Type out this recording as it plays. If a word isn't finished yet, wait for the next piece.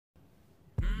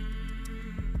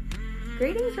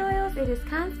Greetings, Royals. It is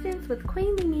Constance with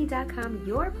QueenlyMe.com,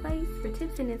 your place for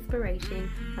tips and inspiration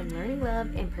on learning love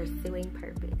and pursuing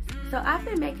purpose. So I've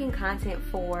been making content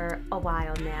for a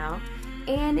while now,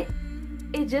 and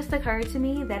it just occurred to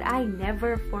me that I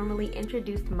never formally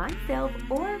introduced myself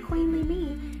or Queenly Me,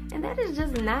 and that is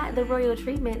just not the royal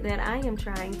treatment that I am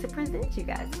trying to present you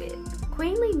guys with.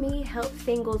 Queenly Me helps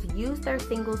singles use their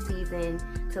single season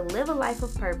to live a life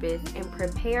of purpose and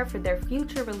prepare for their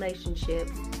future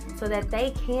relationships so that they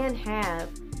can have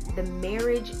the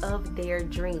marriage of their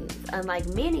dreams, unlike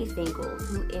many singles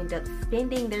who end up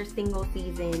spending their single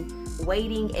season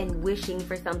waiting and wishing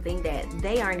for something that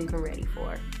they aren't even ready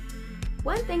for.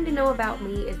 One thing to know about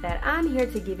me is that I'm here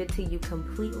to give it to you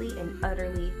completely and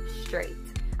utterly straight.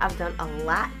 I've done a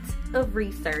lot of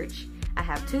research. I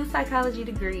have 2 psychology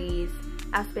degrees.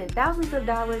 I've spent thousands of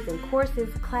dollars in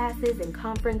courses, classes, and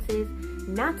conferences.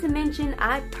 Not to mention,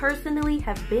 I personally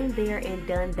have been there and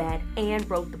done that and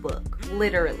wrote the book,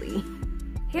 literally.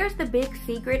 Here's the big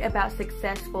secret about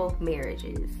successful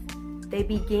marriages. They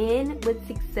begin with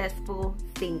successful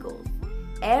singles.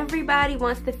 Everybody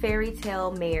wants the fairy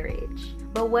tale marriage.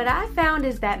 But what I found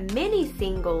is that many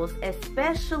singles,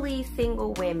 especially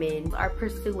single women, are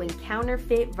pursuing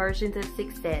counterfeit versions of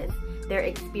success. They're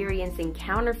experiencing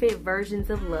counterfeit versions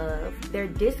of love. They're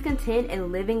discontent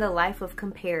and living a life of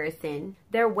comparison.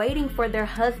 They're waiting for their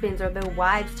husbands or their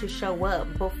wives to show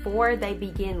up before they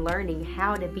begin learning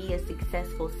how to be a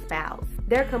successful spouse.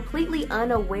 They're completely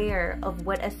unaware of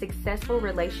what a successful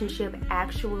relationship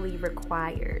actually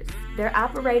requires. They're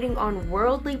operating on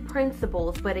worldly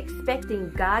principles but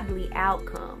expecting godly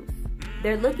outcomes.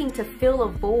 They're looking to fill a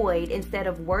void instead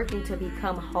of working to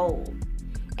become whole.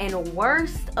 And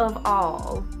worst of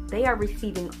all, they are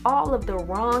receiving all of the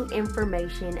wrong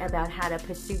information about how to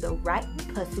pursue the right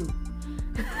pursuit.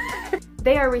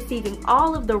 They are receiving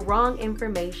all of the wrong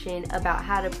information about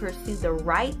how to pursue the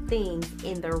right things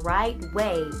in the right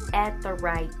way at the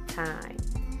right time.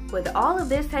 With all of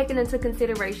this taken into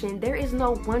consideration, there is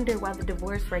no wonder why the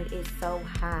divorce rate is so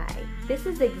high. This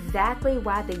is exactly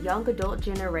why the young adult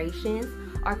generations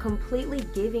are completely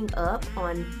giving up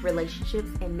on relationships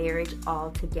and marriage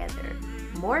altogether.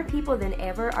 More people than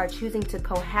ever are choosing to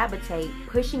cohabitate,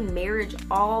 pushing marriage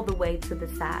all the way to the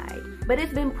side. But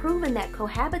it's been proven that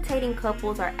cohabitating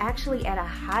couples are actually at a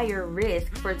higher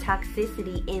risk for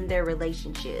toxicity in their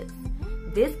relationships.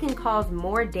 This can cause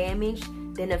more damage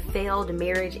than a failed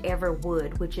marriage ever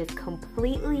would, which is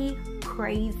completely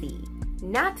crazy.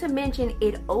 Not to mention,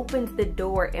 it opens the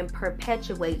door and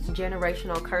perpetuates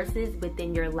generational curses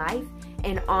within your life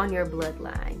and on your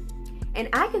bloodline. And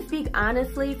I can speak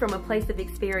honestly from a place of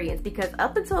experience because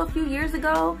up until a few years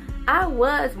ago, I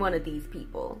was one of these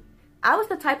people. I was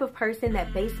the type of person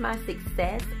that based my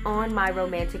success on my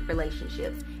romantic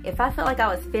relationships. If I felt like I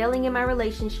was failing in my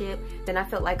relationship, then I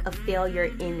felt like a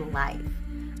failure in life.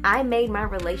 I made my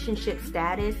relationship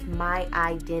status my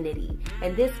identity,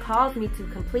 and this caused me to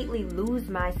completely lose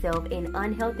myself in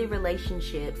unhealthy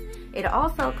relationships. It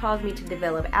also caused me to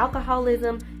develop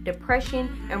alcoholism,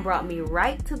 depression, and brought me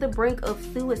right to the brink of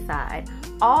suicide,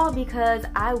 all because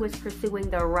I was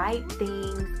pursuing the right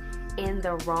things in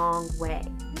the wrong way.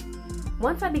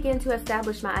 Once I began to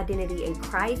establish my identity in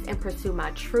Christ and pursue my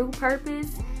true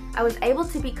purpose, I was able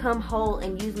to become whole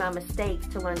and use my mistakes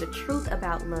to learn the truth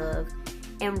about love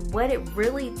and what it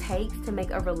really takes to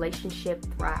make a relationship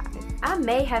thrive. I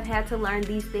may have had to learn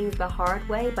these things the hard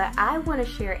way, but I want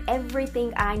to share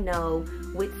everything I know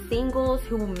with singles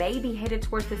who may be headed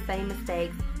towards the same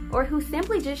mistakes or who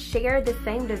simply just share the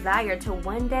same desire to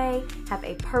one day have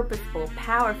a purposeful,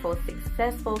 powerful,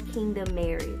 successful kingdom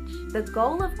marriage. The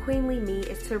goal of Queenly Me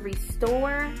is to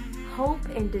restore hope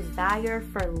and desire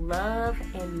for love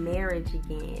and marriage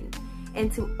again, and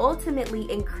to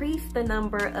ultimately increase the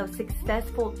number of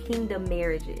successful kingdom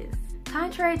marriages.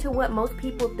 Contrary to what most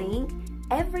people think,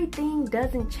 everything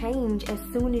doesn't change as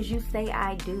soon as you say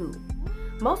I do.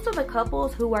 Most of the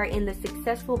couples who are in the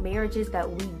successful marriages that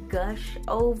we gush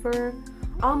over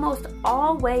almost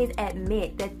always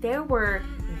admit that there were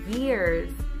years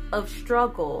of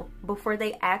struggle before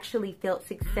they actually felt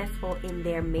successful in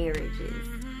their marriages.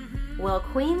 Well,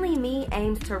 Queenly Me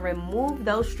aims to remove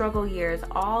those struggle years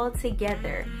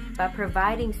altogether by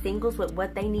providing singles with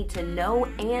what they need to know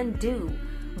and do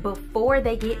before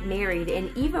they get married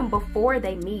and even before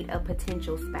they meet a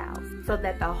potential spouse, so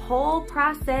that the whole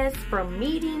process from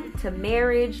meeting to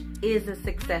marriage is a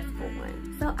successful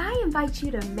one. So I invite you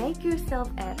to make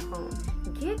yourself at home,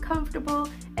 get comfortable,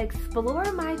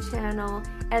 explore my channel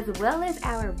as well as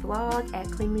our blog at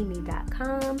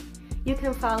QueenlyMe.com. You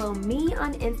can follow me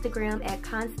on Instagram at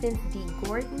Constance D.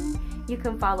 Gordon. You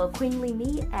can follow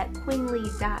QueenlyMe at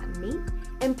queenly.me.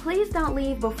 And please don't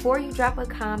leave before you drop a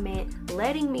comment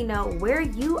letting me know where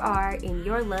you are in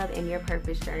your love and your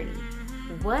purpose journey.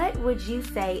 What would you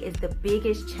say is the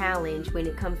biggest challenge when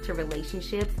it comes to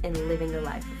relationships and living a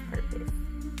life of purpose?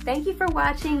 Thank you for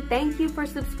watching. Thank you for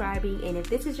subscribing. And if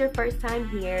this is your first time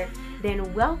here,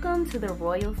 then welcome to the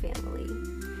royal family.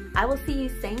 I will see you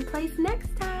same place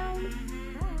next time.